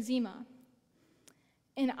Chris Renzema.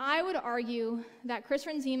 And I would argue that Chris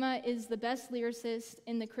Renzema is the best lyricist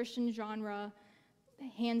in the Christian genre,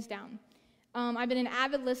 hands down. I've been an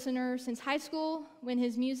avid listener since high school when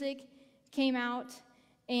his music came out,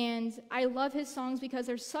 and I love his songs because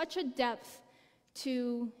there's such a depth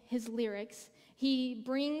to his lyrics. He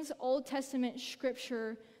brings Old Testament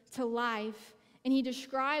scripture to life, and he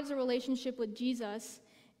describes a relationship with Jesus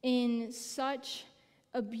in such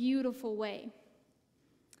a beautiful way.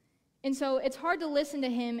 And so it's hard to listen to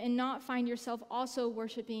him and not find yourself also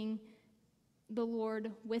worshiping the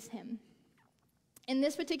Lord with him. In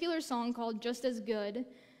this particular song called Just As Good,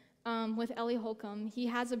 with Ellie Holcomb, he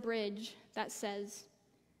has a bridge that says,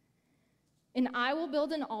 "And I will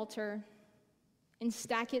build an altar and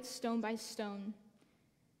stack it stone by stone,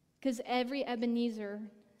 'cause every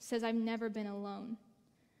Ebenezer says I've never been alone.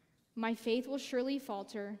 My faith will surely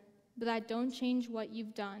falter, but that don't change what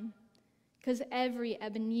you've done, 'cause every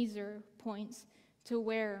Ebenezer points to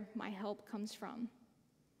where my help comes from."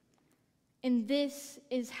 And this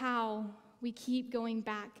is how we keep going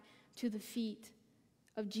back to the feet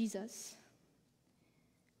of Jesus.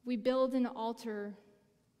 We build an altar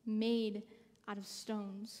made out of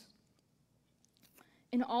stones.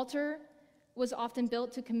 An altar was often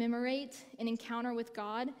built to commemorate an encounter with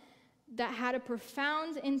God that had a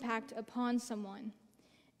profound impact upon someone.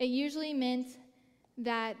 It usually meant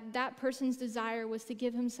that that person's desire was to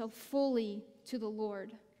give himself fully to the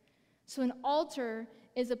Lord. So an altar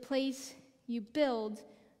is a place you build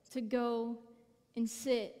to go and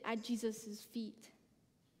sit at Jesus' feet.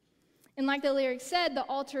 And like the lyric said, the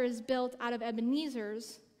altar is built out of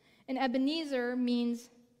Ebenezers, and Ebenezer means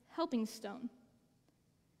helping stone.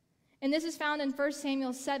 And this is found in 1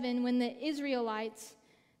 Samuel 7 when the Israelites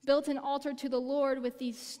built an altar to the Lord with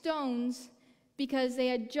these stones because they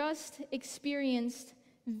had just experienced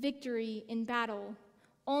victory in battle,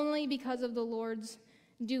 only because of the Lord's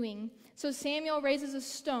doing. So Samuel raises a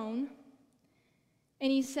stone,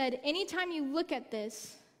 and he said, anytime you look at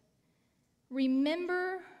this,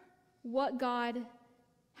 remember what God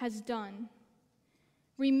has done.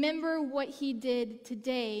 Remember what he did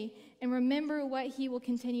today, and remember what he will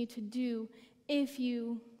continue to do if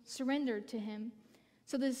you surrender to him.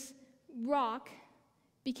 So this rock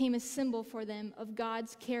became a symbol for them of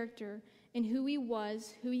God's character and who he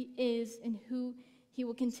was, who he is, and who he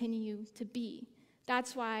will continue to be.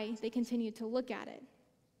 That's why they continue to look at it.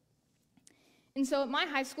 And so at my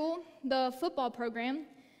high school, the football program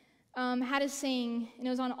had a saying, and it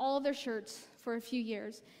was on all of their shirts for a few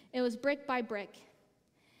years. It was brick by brick.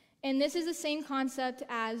 And this is the same concept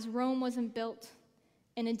as Rome wasn't built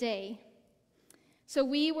in a day. So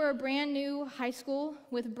we were a brand new high school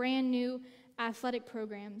with brand new athletic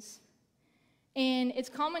programs. And it's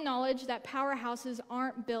common knowledge that powerhouses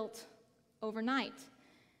aren't built overnight.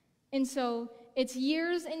 And so it's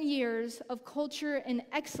years and years of culture and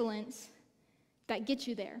excellence that get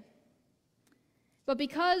you there. But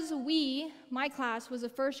because my class, was the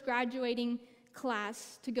first graduating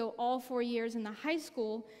class to go all 4 years in the high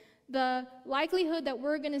school, the likelihood that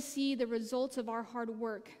we're going to see the results of our hard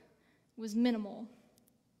work was minimal.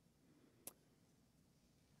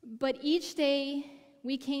 But each day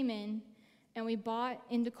we came in and we bought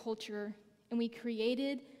into culture and we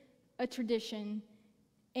created a tradition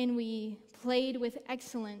and we played with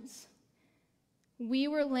excellence. We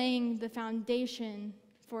were laying the foundation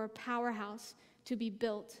for a powerhouse to be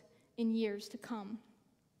built in years to come.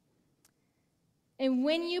 And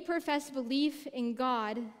when you profess belief in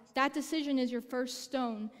God, that decision is your first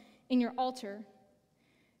stone in your altar.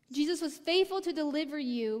 Jesus was faithful to deliver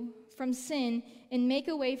you from sin and make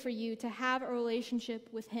a way for you to have a relationship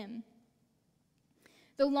with him.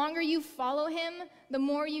 The longer you follow him, the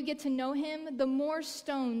more you get to know him, the more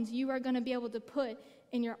stones you are going to be able to put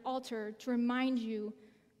in your altar to remind you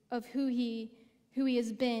of who he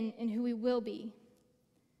has been and who he will be.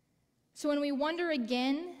 So when we wonder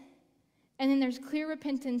again, and then there's clear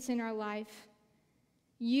repentance in our life,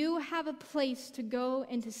 you have a place to go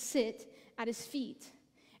and to sit at his feet.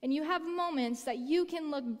 And you have moments that you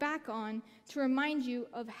can look back on to remind you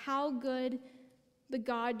of how good the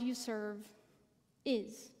God you serve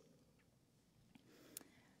is.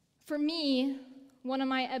 For me, one of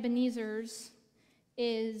my Ebenezers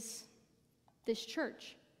is this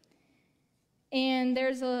church. And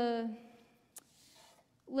there's a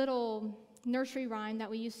little nursery rhyme that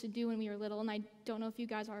we used to do when we were little, and I don't know if you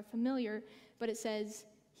guys are familiar, but it says,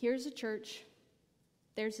 here's a church,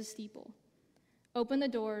 there's a steeple. Open the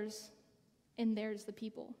doors, and there's the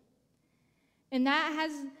people. And that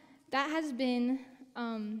has been,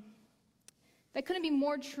 that couldn't be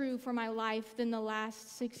more true for my life than the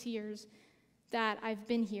last 6 years that I've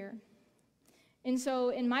been here. And so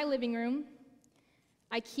in my living room,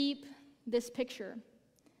 I keep this picture.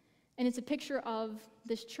 And it's a picture of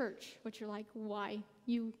this church, which you're like, why?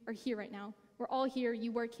 You are here right now. We're all here.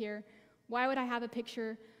 You work here. Why would I have a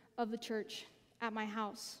picture of the church at my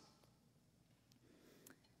house?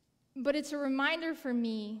 But it's a reminder for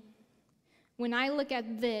me, when I look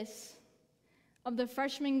at this, of the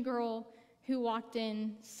freshman girl who walked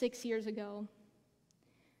in 6 years ago,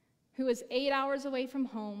 who was 8 hours away from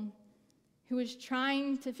home, who was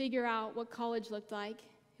trying to figure out what college looked like,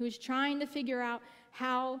 who was trying to figure out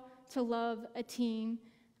how to love a team.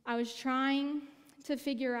 I was trying to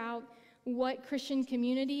figure out what Christian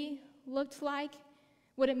community looked like,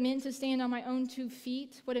 what it meant to stand on my own 2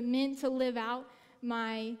 feet, what it meant to live out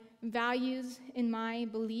my values and my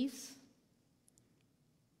beliefs.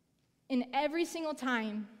 And every single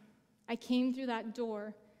time I came through that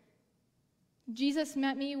door, Jesus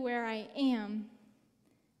met me where I am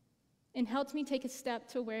and helped me take a step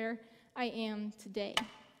to where I am today.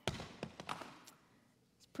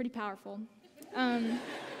 It's pretty powerful.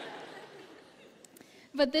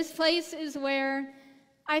 But this place is where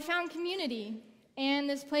I found community, and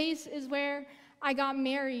this place is where I got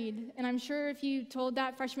married. And I'm sure if you told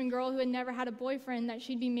that freshman girl who had never had a boyfriend that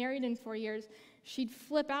she'd be married in 4 years, she'd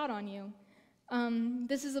flip out on you.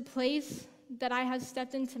 This is a place that I have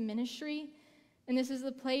stepped into ministry, and this is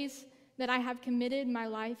the place that I have committed my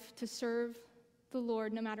life to serve the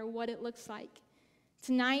Lord no matter what it looks like.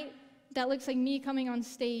 Tonight, that looks like me coming on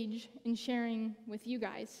stage and sharing with you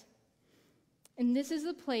guys. And this is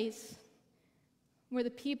the place where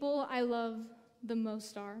the people I love the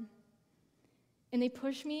most are. And they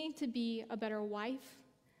push me to be a better wife,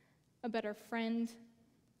 a better friend,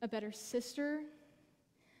 a better sister,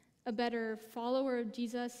 a better follower of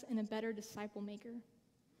Jesus, and a better disciple maker.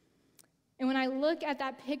 And when I look at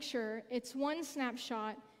that picture, it's one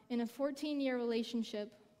snapshot in a 14-year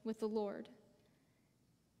relationship with the Lord.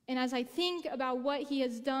 And as I think about what he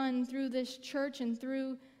has done through this church and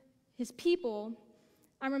through his people,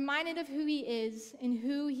 I'm reminded of who he is and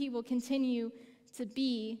who he will continue to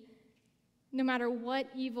be no matter what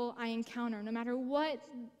evil I encounter, no matter what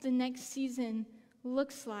the next season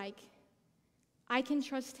looks like. I can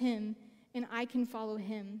trust him and I can follow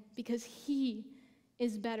him because he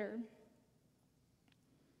is better.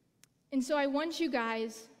 And so I want you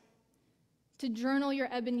guys to journal your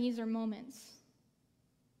Ebenezer moments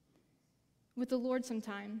with the Lord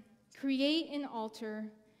sometime. Create an altar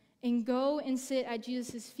and go and sit at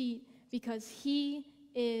Jesus' feet because he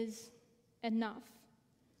is enough.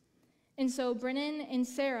 And so Brennan and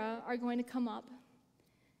Sarah are going to come up,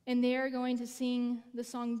 and they are going to sing the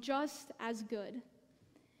song Just As Good.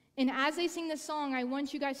 And as they sing this song, I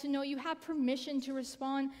want you guys to know you have permission to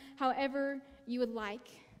respond however you would like.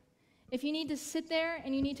 If you need to sit there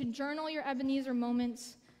and you need to journal your Ebenezer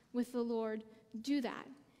moments with the Lord, do that.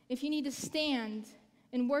 If you need to stand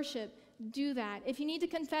and worship, do that. If you need to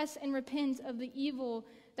confess and repent of the evil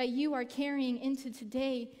that you are carrying into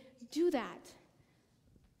today, do that.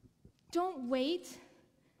 Don't wait.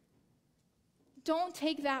 Don't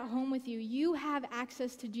take that home with you. You have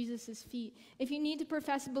access to Jesus' feet. If you need to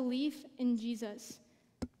profess belief in Jesus,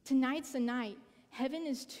 tonight's the night. Heaven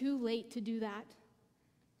is too late to do that.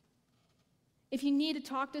 If you need to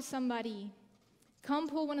talk to somebody, come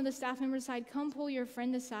pull one of the staff members aside, come pull your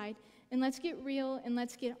friend aside, and let's get real and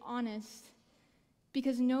let's get honest,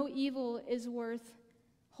 because no evil is worth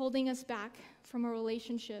holding us back from a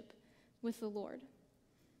relationship with the Lord.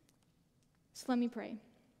 So let me pray.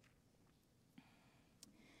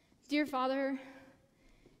 Dear Father,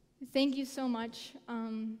 thank you so much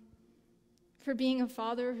for being a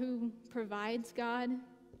Father who provides, God,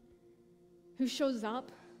 who shows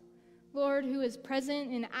up, Lord, who is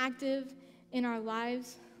present and active in our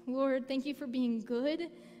lives. Lord, thank you for being good.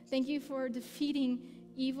 Thank you for defeating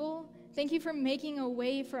evil. Thank you for making a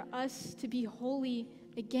way for us to be holy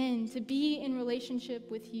again, to be in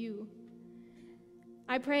relationship with you.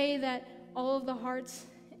 I pray that all of the hearts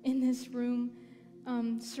in this room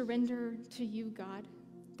surrender to you, God.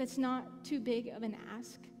 That's not too big of an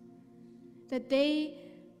ask. That they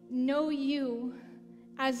know you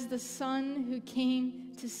as the Son who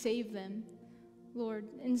came to save them, Lord.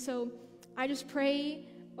 And so I just pray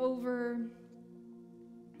over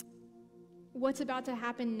what's about to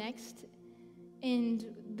happen next and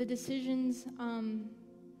the decisions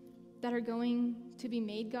that are going to be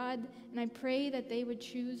made, God. And I pray that they would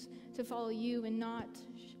choose to follow you and not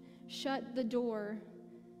shut the door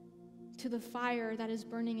to the fire that is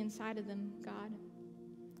burning inside of them, God.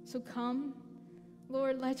 So come,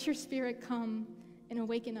 Lord, let your Spirit come and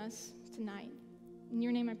awaken us tonight. In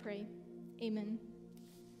your name I pray, amen.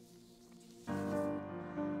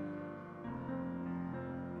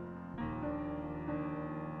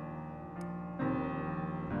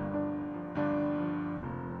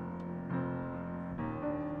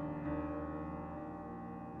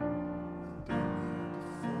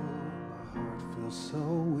 So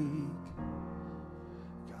weak,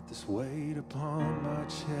 got this weight upon my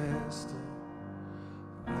chest,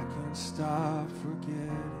 and I can't stop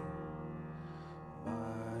forgetting,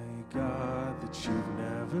 my God, that you've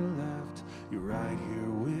never left. You're right here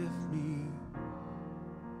with me.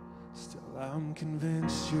 Still, I'm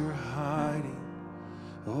convinced you're hiding.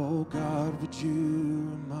 Oh God, would you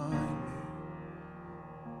remind me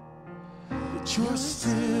that you're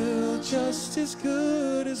still just as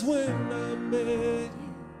good as when I met you.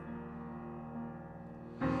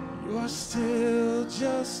 You're still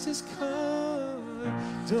just as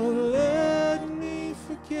kind. Don't let me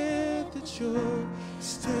forget that you're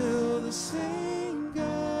still the same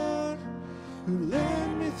God who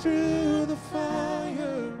led me through the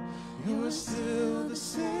fire. You're still the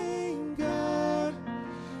same God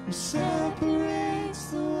who separates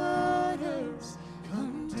the waters.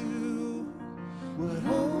 Come do what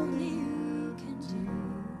only you can do.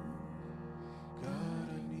 God,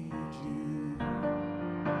 I need you.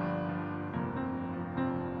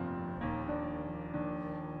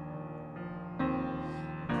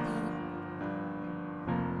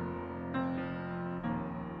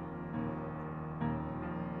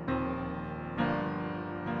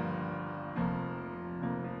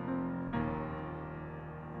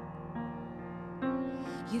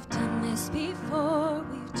 You've done this before,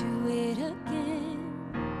 we'll do it again.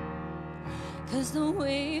 'Cause the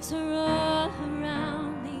waves are all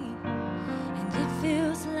around me, and it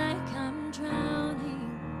feels like I'm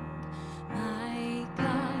drowning. My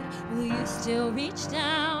God, will you still reach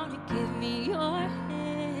down and give me your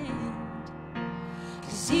hand?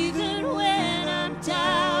 'Cause even when I'm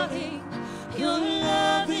doubting, your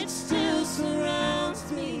love, it still surrounds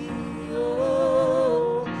me.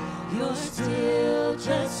 Oh, you're still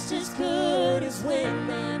just as good as when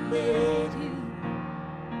I met you.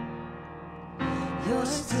 You're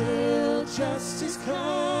still just as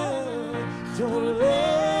kind. Don't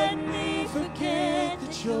let me forget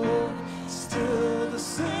that you're still the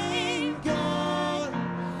same God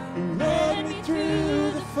who led me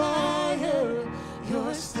through the fire.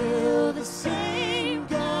 You're still the the same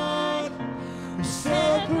God who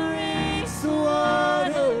separates the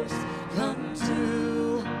waters. Come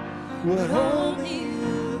do what only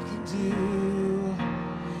you can do.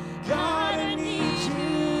 God, I need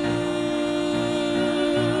you.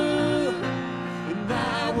 And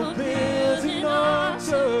I will build an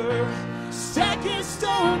altar, stack it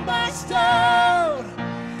stone by stone.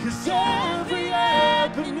 'Cause every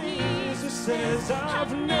Ebenezer says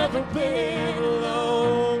I've never been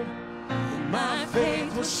alone. My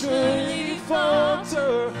faith will surely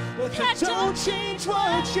falter, but that don't change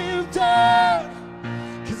what you've done.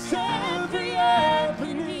 'Cause every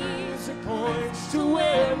Ebenezer points to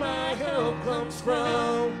where my help comes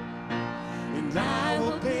from. And I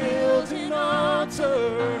will build an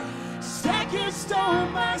altar, stack it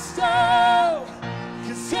stone by stone.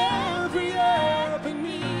 'Cause every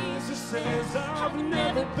Ebenezer says I've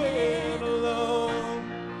never been alone.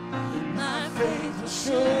 And my faith will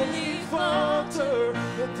surely falter,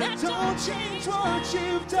 but that don't change what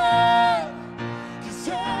you've done. 'Cause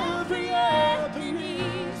every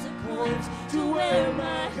Ebenezer points to where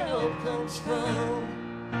my help comes from.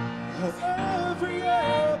 Every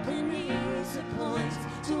Ebenezer points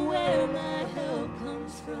to where my help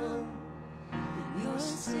comes from. You're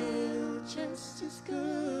still just as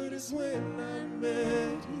good as when I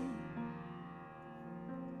met you.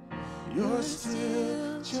 You're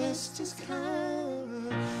still just as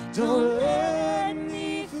kind. Don't let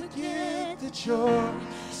me forget that you're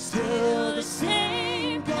still the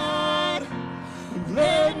same God who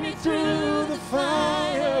led me through the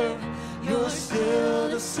fire. You're still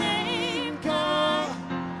the same God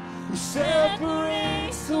who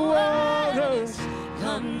separates the waters.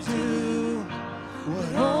 Come do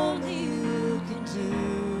what only you can do.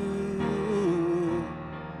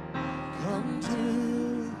 Come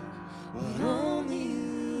do what only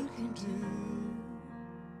you can do.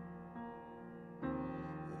 And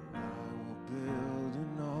I will build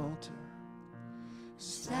an altar,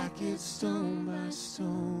 stack it stone by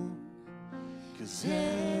stone. 'Cause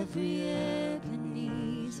every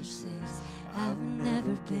Ebenezer says I've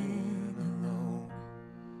never been alone.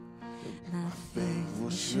 My faith will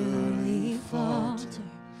surely falter,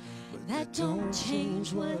 but that don't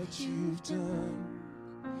change what you've done.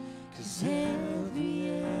 'Cause every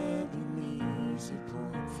Ebenezer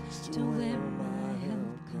points to where my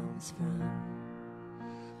help comes from.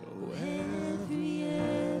 Oh, every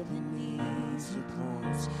Ebenezer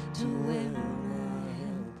points to where my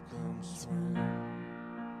help comes from.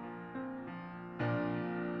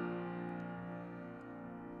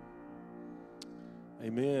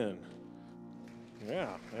 Amen.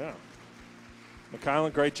 Yeah.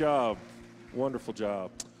 McKylan, great job. Wonderful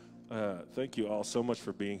job. Thank you all so much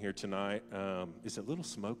for being here tonight. Is it Little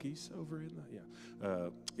Smokies over in the? Yeah.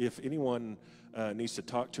 If anyone needs to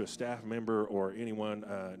talk to a staff member or anyone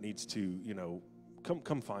needs to,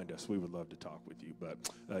 come find us. We would love to talk with you. But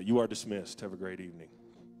you are dismissed. Have a great evening.